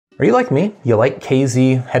Are you like me? You like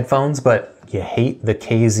KZ headphones, but you hate the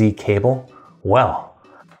KZ cable? Well,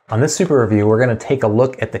 on this super review, we're gonna take a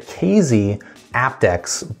look at the KZ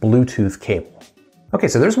aptX Bluetooth cable. Okay,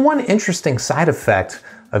 so there's one interesting side effect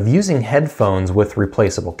of using headphones with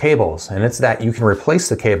replaceable cables, and it's that you can replace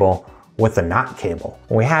the cable with a not cable.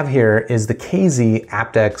 What we have here is the KZ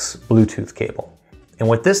aptX Bluetooth cable. And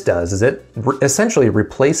what this does is it essentially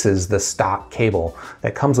replaces the stock cable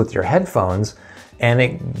that comes with your headphones, and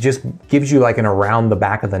it just gives you like an around the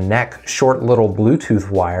back of the neck short little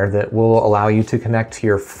Bluetooth wire that will allow you to connect to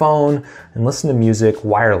your phone and listen to music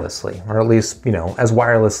wirelessly, or at least, you know, as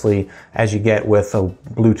wirelessly as you get with a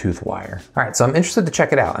Bluetooth wire. All right, so I'm interested to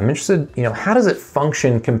check it out. I'm interested, you know, how does it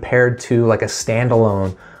function compared to like a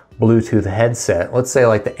standalone Bluetooth headset? Let's say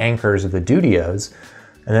like the Anchors or the Dudios.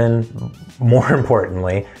 And then more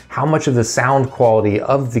importantly, how much of the sound quality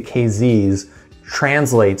of the KZs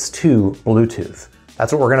translates to Bluetooth?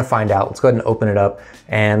 That's what we're gonna find out. Let's go ahead and open it up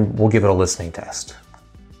and we'll give it a listening test.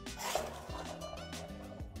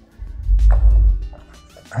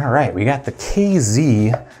 All right, we got the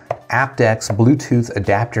KZ aptX Bluetooth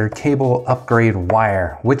adapter cable upgrade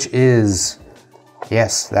wire, which is,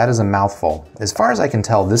 yes, that is a mouthful. As far as I can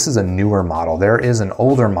tell, this is a newer model. There is an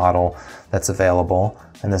older model that's available,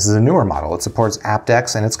 and this is a newer model. It supports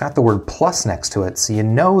aptX and it's got the word plus next to it, so you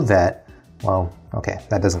know that, well, okay,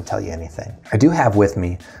 that doesn't tell you anything. I do have with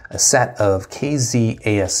me a set of KZ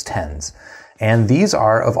ES10s, and these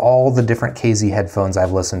are, of all the different KZ headphones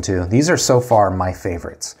I've listened to, these are so far my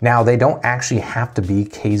favorites. Now, they don't actually have to be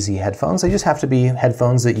KZ headphones, they just have to be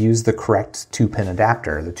headphones that use the correct 2-pin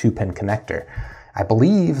adapter, the 2-pin connector. I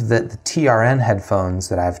believe that the TRN headphones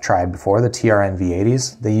that I've tried before, the TRN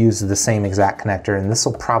V80s, they use the same exact connector, and this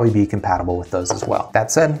will probably be compatible with those as well.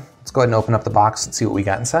 That said, let's go ahead and open up the box and see what we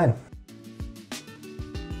got inside.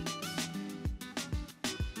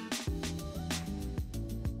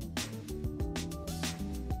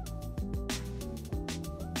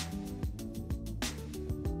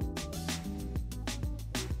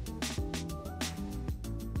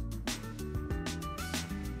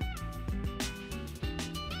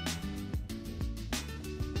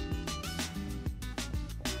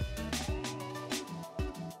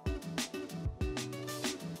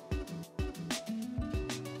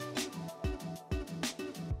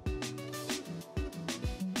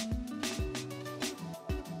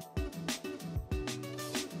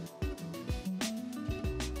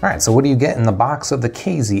 All right, so what do you get in the box of the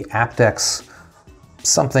KZ aptX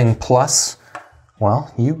something plus?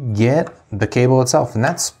 Well, you get the cable itself, and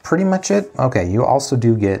that's pretty much it. Okay, you also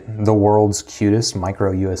do get the world's cutest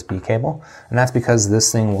micro USB cable, and that's because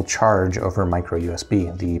this thing will charge over micro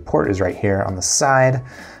USB. The port is right here on the side,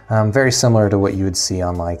 very similar to what you would see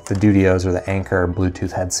on like the Dudios or the Anchor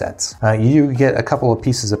Bluetooth headsets. You get a couple of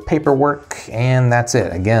pieces of paperwork, and that's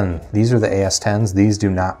it. Again, these are the ES10s. These do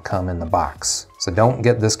not come in the box. So don't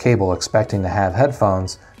get this cable expecting to have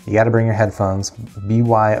headphones. You gotta bring your headphones,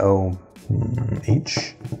 BYOH.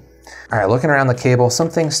 All right, looking around the cable, some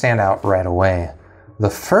things stand out right away. The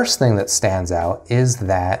first thing that stands out is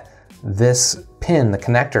that this pin, the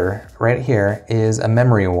connector right here, is a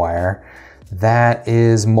memory wire that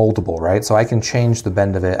is moldable, right? So I can change the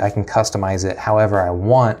bend of it, I can customize it however I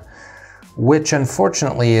want, which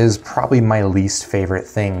unfortunately is probably my least favorite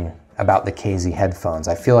thing about the KZ headphones.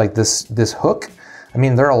 I feel like this hook, I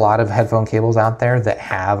mean, there are a lot of headphone cables out there that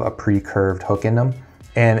have a pre-curved hook in them,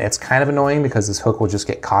 and it's kind of annoying because this hook will just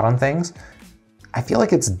get caught on things. I feel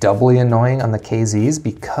like it's doubly annoying on the KZs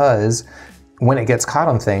because when it gets caught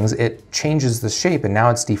on things, it changes the shape and now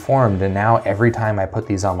it's deformed, and now every time I put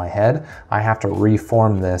these on my head, I have to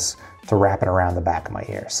reform this to wrap it around the back of my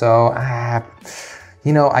ear. So,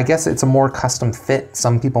 you know, I guess it's a more custom fit.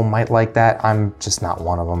 Some people might like that. I'm just not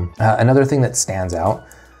one of them. Another thing that stands out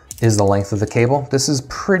is the length of the cable. This is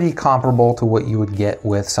pretty comparable to what you would get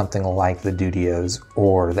with something like the Dudios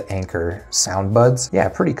or the Anchor sound buds. Yeah,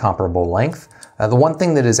 pretty comparable length. The one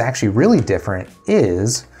thing that is actually really different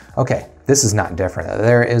is, okay, this is not different.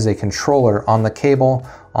 There is a controller on the cable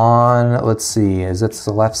on, let's see, is it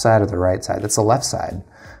the left side or the right side? It's the left side.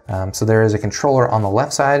 So there is a controller on the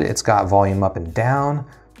left side. It's got volume up and down.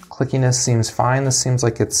 Clickiness seems fine. This seems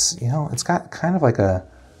like it's, you know, it's got kind of like a,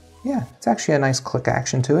 yeah, it's actually a nice click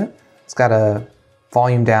action to it. It's got a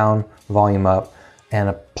volume down, volume up, and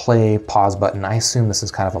a play pause button. I assume this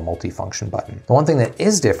is kind of a multi-function button. The one thing that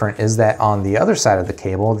is different is that on the other side of the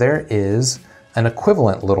cable, there is an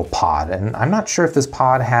equivalent little pod. And I'm not sure if this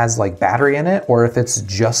pod has like battery in it or if it's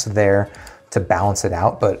just there to balance it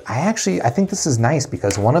out. But I think this is nice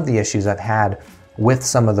because one of the issues I've had with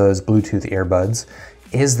some of those Bluetooth earbuds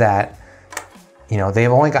is that you know,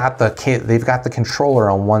 they've got the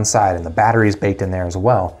controller on one side and the battery's baked in there as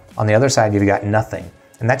well. On the other side, you've got nothing.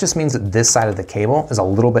 And that just means that this side of the cable is a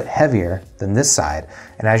little bit heavier than this side.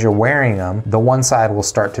 And as you're wearing them, the one side will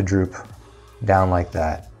start to droop down like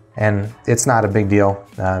that. And it's not a big deal.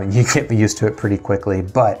 You get used to it pretty quickly,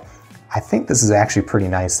 but I think this is actually pretty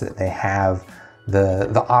nice that they have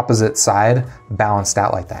the opposite side balanced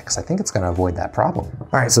out like that, because I think it's going to avoid that problem.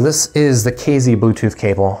 All right, so this is the KZ Bluetooth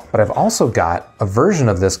cable, but I've also got a version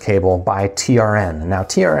of this cable by TRN. Now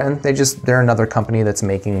TRN, they're another company that's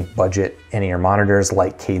making budget in-ear monitors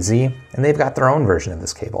like KZ, and they've got their own version of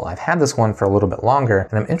this cable. I've had this one for a little bit longer,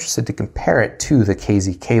 and I'm interested to compare it to the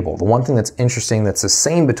KZ cable. The one thing that's interesting that's the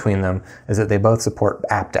same between them is that they both support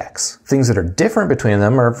aptX. Things that are different between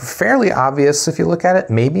them are fairly obvious if you look at it,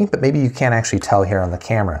 maybe, but maybe you can't actually tell here on the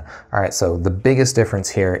camera. All right, so the biggest difference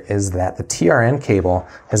here is that the TRN cable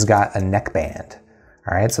has got a neck band.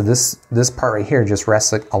 All right, so this part right here just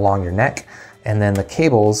rests along your neck, and then the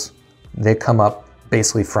cables, they come up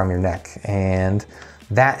basically from your neck. And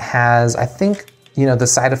that has, I think, you know, the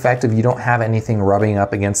side effect of you don't have anything rubbing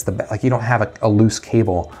up against the back, like you don't have a loose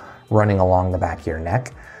cable running along the back of your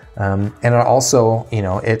neck. And it also, you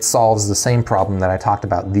know, it solves the same problem that I talked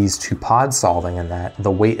about these two pods solving, in that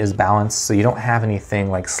the weight is balanced, so you don't have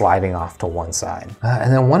anything like sliding off to one side.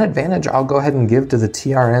 And then one advantage I'll go ahead and give to the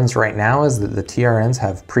TRNs right now is that the TRNs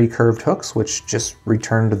have pre-curved hooks, which just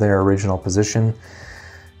return to their original position.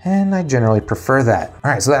 And I generally prefer that.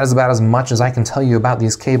 All right, so that is about as much as I can tell you about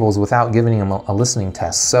these cables without giving them a listening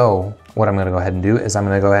test. So what I'm gonna go ahead and do is I'm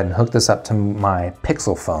gonna go ahead and hook this up to my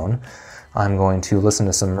Pixel phone. I'm going to listen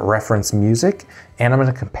to some reference music, and I'm going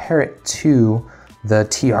to compare it to the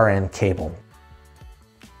TRN cable.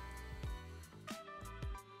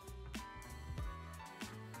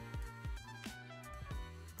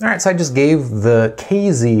 All right, so I just gave the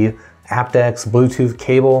KZ aptX Bluetooth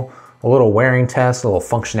cable a little wearing test, a little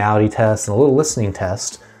functionality test, and a little listening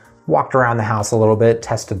test. Walked around the house a little bit,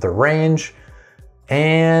 tested the range,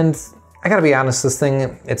 and I gotta be honest, this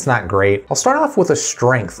thing, it's not great. I'll start off with the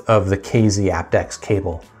strength of the KZ aptX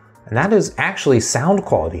cable, and that is actually sound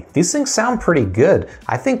quality. These things sound pretty good.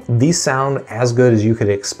 I think these sound as good as you could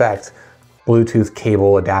expect Bluetooth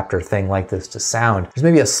cable adapter thing like this to sound. There's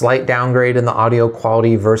maybe a slight downgrade in the audio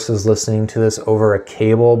quality versus listening to this over a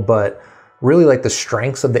cable, but really like the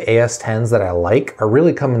strengths of the AS10s that I like are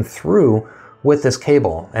really coming through with this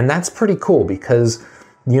cable. And that's pretty cool because,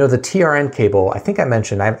 you know, the TRN cable, I think I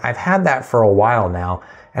mentioned, I've had that for a while now,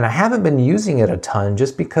 and I haven't been using it a ton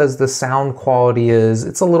just because the sound quality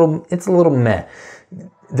it's a little meh.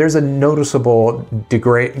 There's a noticeable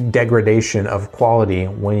degradation of quality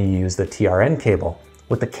when you use the TRN cable.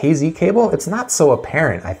 With the KZ cable, it's not so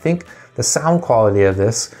apparent. I think the sound quality of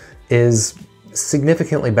this is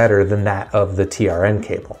significantly better than that of the TRN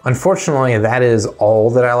cable. Unfortunately, that is all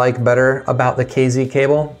that I like better about the KZ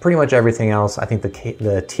cable. Pretty much everything else, I think the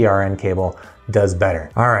TRN cable does better.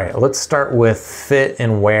 All right, let's start with fit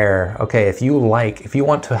and wear. Okay, if you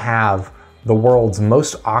want to have the world's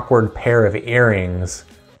most awkward pair of earrings,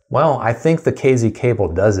 well, I think the KZ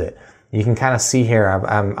cable does it. You can kind of see here,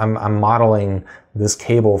 I'm modeling this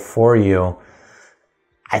cable for you.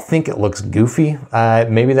 I think it looks goofy.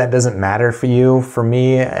 Maybe that doesn't matter for you. For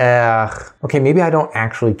me, okay, maybe I don't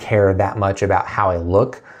actually care that much about how I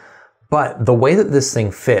look, but the way that this thing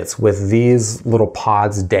fits with these little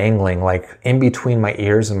pods dangling like in between my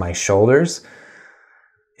ears and my shoulders,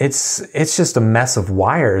 it's just a mess of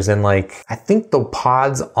wires. And like, I think the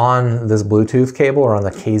pods on this Bluetooth cable or on the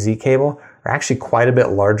KZ cable are actually quite a bit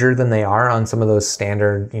larger than they are on some of those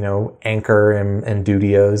standard, you know, Anchor and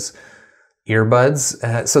Dudios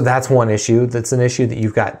earbuds. So that's one issue. That's an issue that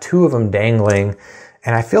you've got two of them dangling.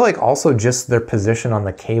 And I feel like also just their position on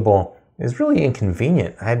the cable is really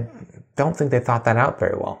inconvenient. I don't think they thought that out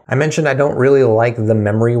very well. I mentioned I don't really like the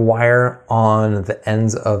memory wire on the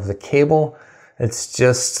ends of the cable. It's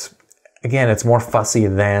just, again, it's more fussy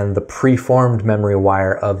than the preformed memory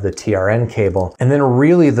wire of the TRN cable. And then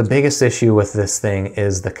really the biggest issue with this thing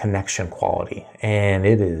is the connection quality, and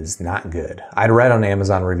it is not good. I'd read on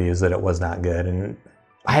Amazon reviews that it was not good, and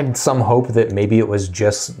I had some hope that maybe it was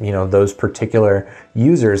just, you know, those particular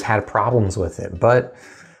users had problems with it, but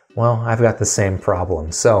well, I've got the same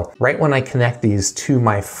problem. So right when I connect these to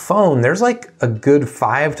my phone, there's like a good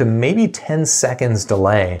 5 to maybe 10 seconds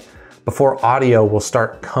delay before audio will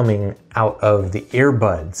start coming out of the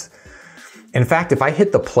earbuds. In fact, if I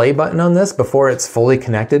hit the play button on this before it's fully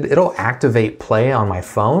connected, it'll activate play on my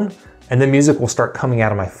phone, and the music will start coming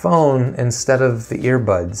out of my phone instead of the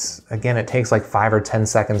earbuds. Again, it takes like 5 or 10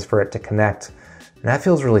 seconds for it to connect, And that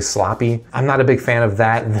feels really sloppy. I'm not a big fan of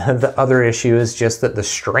that. The other issue is just that the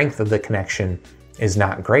strength of the connection is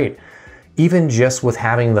not great. Even just with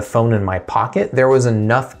having the phone in my pocket, there was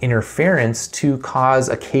enough interference to cause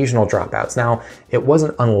occasional dropouts. Now, it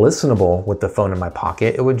wasn't unlistenable with the phone in my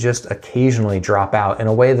pocket. It would just occasionally drop out in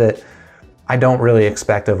a way that I don't really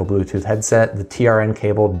expect of a Bluetooth headset. The TRN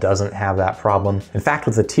cable doesn't have that problem. In fact,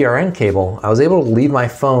 with the TRN cable, I was able to leave my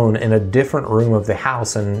phone in a different room of the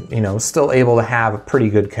house and, still able to have a pretty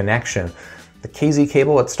good connection. The KZ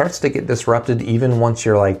cable, it starts to get disrupted even once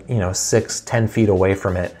you're like, 6-10 feet away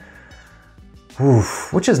from it.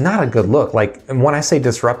 Oof, which is not a good look. And when I say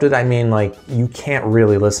disrupted, I mean you can't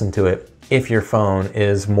really listen to it if your phone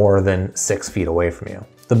is more than 6 feet away from you.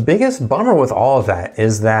 The biggest bummer with all of that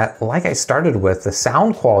is that, like I started with, the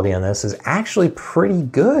sound quality on this is actually pretty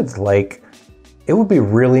good. It would be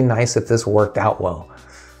really nice if this worked out well.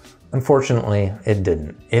 Unfortunately, it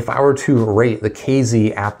didn't. If I were to rate the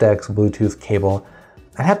KZ aptX Bluetooth cable,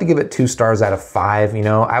 I'd have to give it 2 stars out of 5.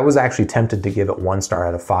 I was actually tempted to give it 1 star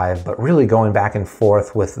out of 5, but really going back and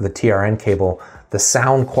forth with the TRN cable, the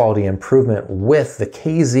sound quality improvement with the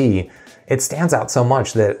KZ, it stands out so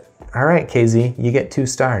much that, all right, KZ, you get 2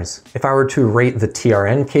 stars. If I were to rate the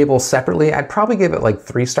TRN cable separately, I'd probably give it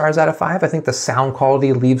 3 stars out of 5. I think the sound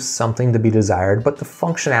quality leaves something to be desired, but the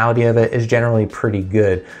functionality of it is generally pretty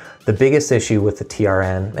good. The biggest issue with the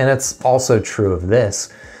TRN, and it's also true of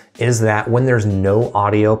this, is that when there's no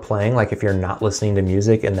audio playing, like if you're not listening to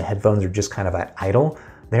music and the headphones are just kind of at idle,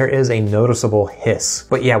 there is a noticeable hiss.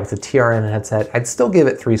 But yeah, with the TRN headset, I'd still give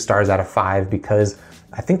it 3 stars out of 5 because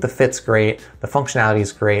I think the fit's great, the functionality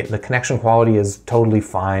is great, the connection quality is totally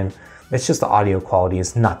fine. It's just the audio quality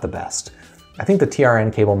is not the best. I think the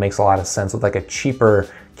TRN cable makes a lot of sense with a cheaper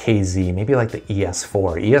KZ, maybe like the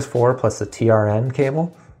ES4. ES4 plus the TRN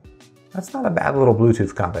cable. That's not a bad little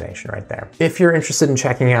Bluetooth combination right there. If you're interested in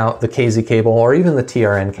checking out the KZ cable or even the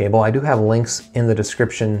TRN cable, I do have links in the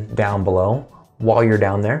description down below. While you're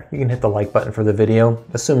down there, you can hit the like button for the video,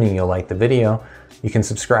 assuming you'll like the video. You can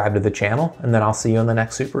subscribe to the channel, and then I'll see you in the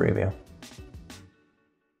next super review.